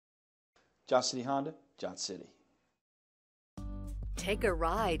Johnson City Honda, Johnson City. Take a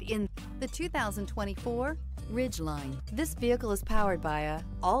ride in the 2024 Ridgeline. This vehicle is powered by a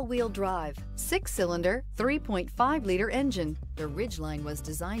all-wheel drive, 6-cylinder, 3.5-liter engine. The Ridgeline was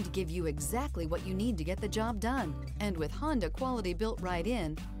designed to give you exactly what you need to get the job done. And with Honda quality built right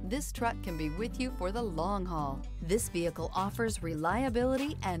in, this truck can be with you for the long haul. This vehicle offers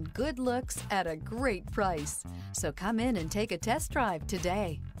reliability and good looks at a great price. So come in and take a test drive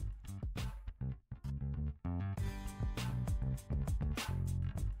today.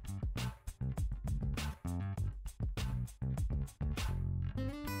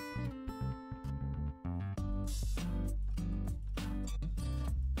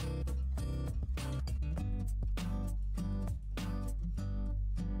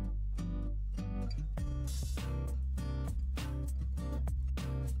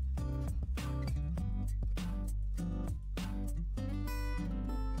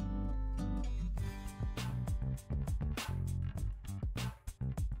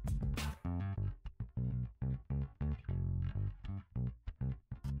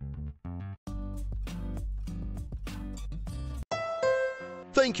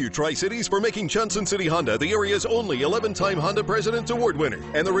 Thank you, Tri-Cities, for making Johnson City Honda the area's only 11-time Honda President's Award winner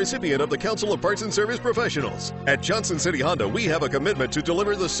and the recipient of the Council of Parts and Service Professionals. At Johnson City Honda, we have a commitment to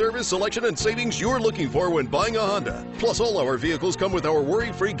deliver the service, selection, and savings you're looking for when buying a Honda. Plus, all our vehicles come with our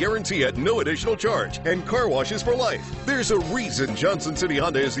worry-free guarantee at no additional charge and car washes for life. There's a reason Johnson City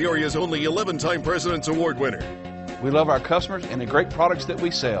Honda is the area's only 11-time President's Award winner. We love our customers and the great products that we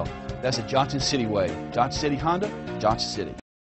sell. That's the Johnson City way. Johnson City Honda, Johnson City.